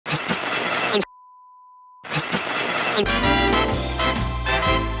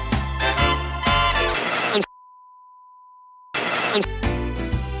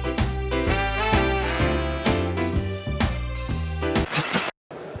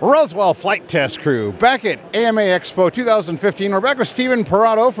Roswell Flight Test Crew, back at AMA Expo 2015. We're back with Steven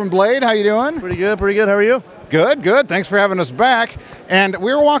Petrotto from Blade. How you doing? Pretty good, pretty good. How are you? Good, good. Thanks for having us back. And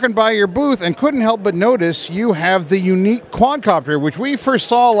we were walking by your booth and couldn't help but notice you have the Yuneec Quadcopter, which we first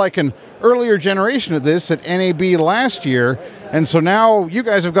saw like an earlier generation of this at NAB last year. And so now you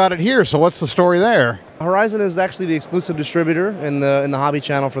guys have got it here. So what's the story there? Horizon is actually the exclusive distributor in the hobby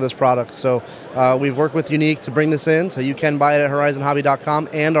channel for this product. So we've worked with Yuneec to bring this in, so you can buy it at horizonhobby.com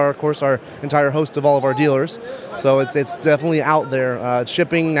and of course our entire host of all of our dealers. So it's definitely out there. It's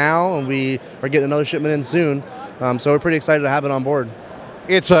shipping now, and we are getting another shipment in soon. So we're pretty excited to have it on board.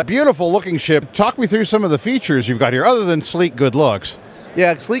 It's a beautiful looking ship. Talk me through some of the features you've got here, other than sleek good looks.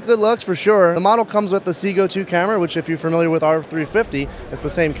 Yeah, sleek good looks for sure. The model comes with the CG02 camera, which if you're familiar with R350, it's the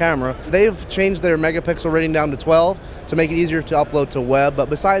same camera. They've changed their megapixel rating down to 12 to make it easier to upload to web, but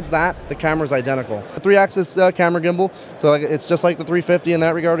besides that, the camera's identical. The 3-axis camera gimbal, so it's just like the 350 in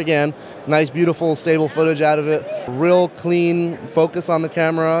that regard again. Nice, beautiful, stable footage out of it. Real clean focus on the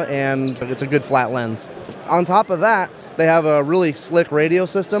camera, and it's a good flat lens. On top of that, they have a really slick radio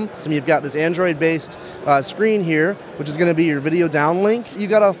system. And you've got this Android-based screen here, which is going to be your video downlink. You've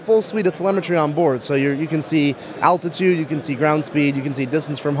got a full suite of telemetry on board, so you can see altitude, you can see ground speed, you can see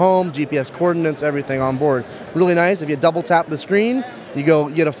distance from home, GPS coordinates, everything on board. Really nice. If you double tap the screen, you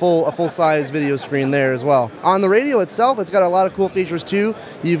get a full-size video screen there as well. On the radio itself, it's got a lot of cool features too.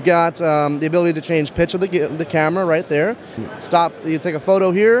 You've got the ability to change pitch of the camera right there. Stop. You take a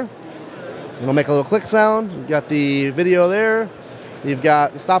photo here. It'll make a little click sound. You've got the video there. You've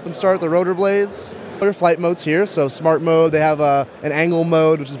got stop and start the rotor blades. Other flight modes here. So smart mode, they have an angle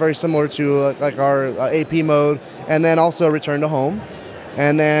mode, which is very similar to like our AP mode, and then also return to home.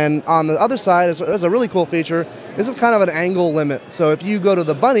 And then on the other side, there's a really cool feature. This is kind of an angle limit. So if you go to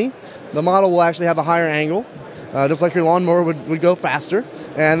the Bunny, the model will actually have a higher angle, just like your lawnmower would go faster.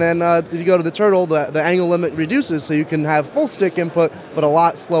 And then if you go to the Turtle, the angle limit reduces, so you can have full stick input, but a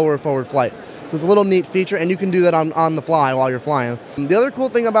lot slower forward flight. So it's a little neat feature, and you can do that on the fly while you're flying. And the other cool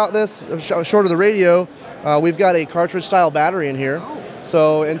thing about this, short of the radio, we've got a cartridge-style battery in here.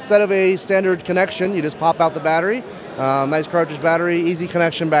 So instead of a standard connection, you just pop out the battery. Nice cartridge battery, easy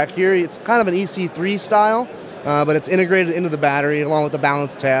connection back here. It's kind of an EC3 style, but it's integrated into the battery along with the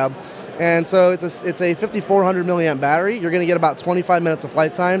balance tab. And so it's a 5400 milliamp battery. You're going to get about 25 minutes of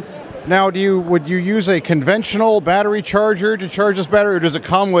flight time. Now, would you use a conventional battery charger to charge this battery, or does it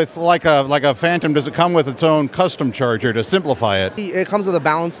come with like a Phantom? Does it come with its own custom charger to simplify it? It comes with a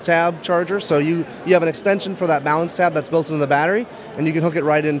balance tab charger, so you have an extension for that balance tab that's built into the battery, and you can hook it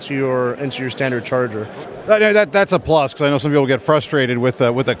right into your standard charger. That's a plus, because I know some people get frustrated with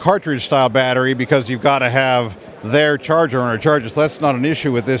a cartridge style battery because you've got to have their charger on a charger. So that's not an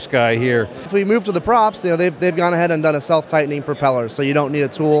issue with this guy here. If we move to the props, they've gone ahead and done a self-tightening propeller, so you don't need a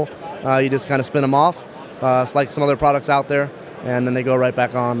tool. You just kind of spin them off. It's like some other products out there, and then they go right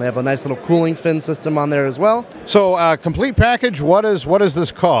back on. They have a nice little cooling fin system on there as well. So complete package, what does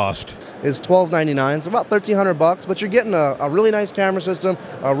this cost? Is $12.99, it's about $1,300, but you're getting a really nice camera system,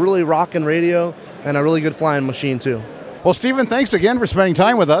 a really rockin' radio, and a really good flying machine too. Well, Steven, thanks again for spending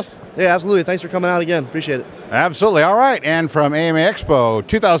time with us. Yeah, absolutely. Thanks for coming out again. Appreciate it. Absolutely. All right. And from AMA Expo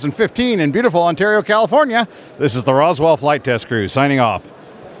 2015 in beautiful Ontario, California, this is the Roswell Flight Test Crew signing off.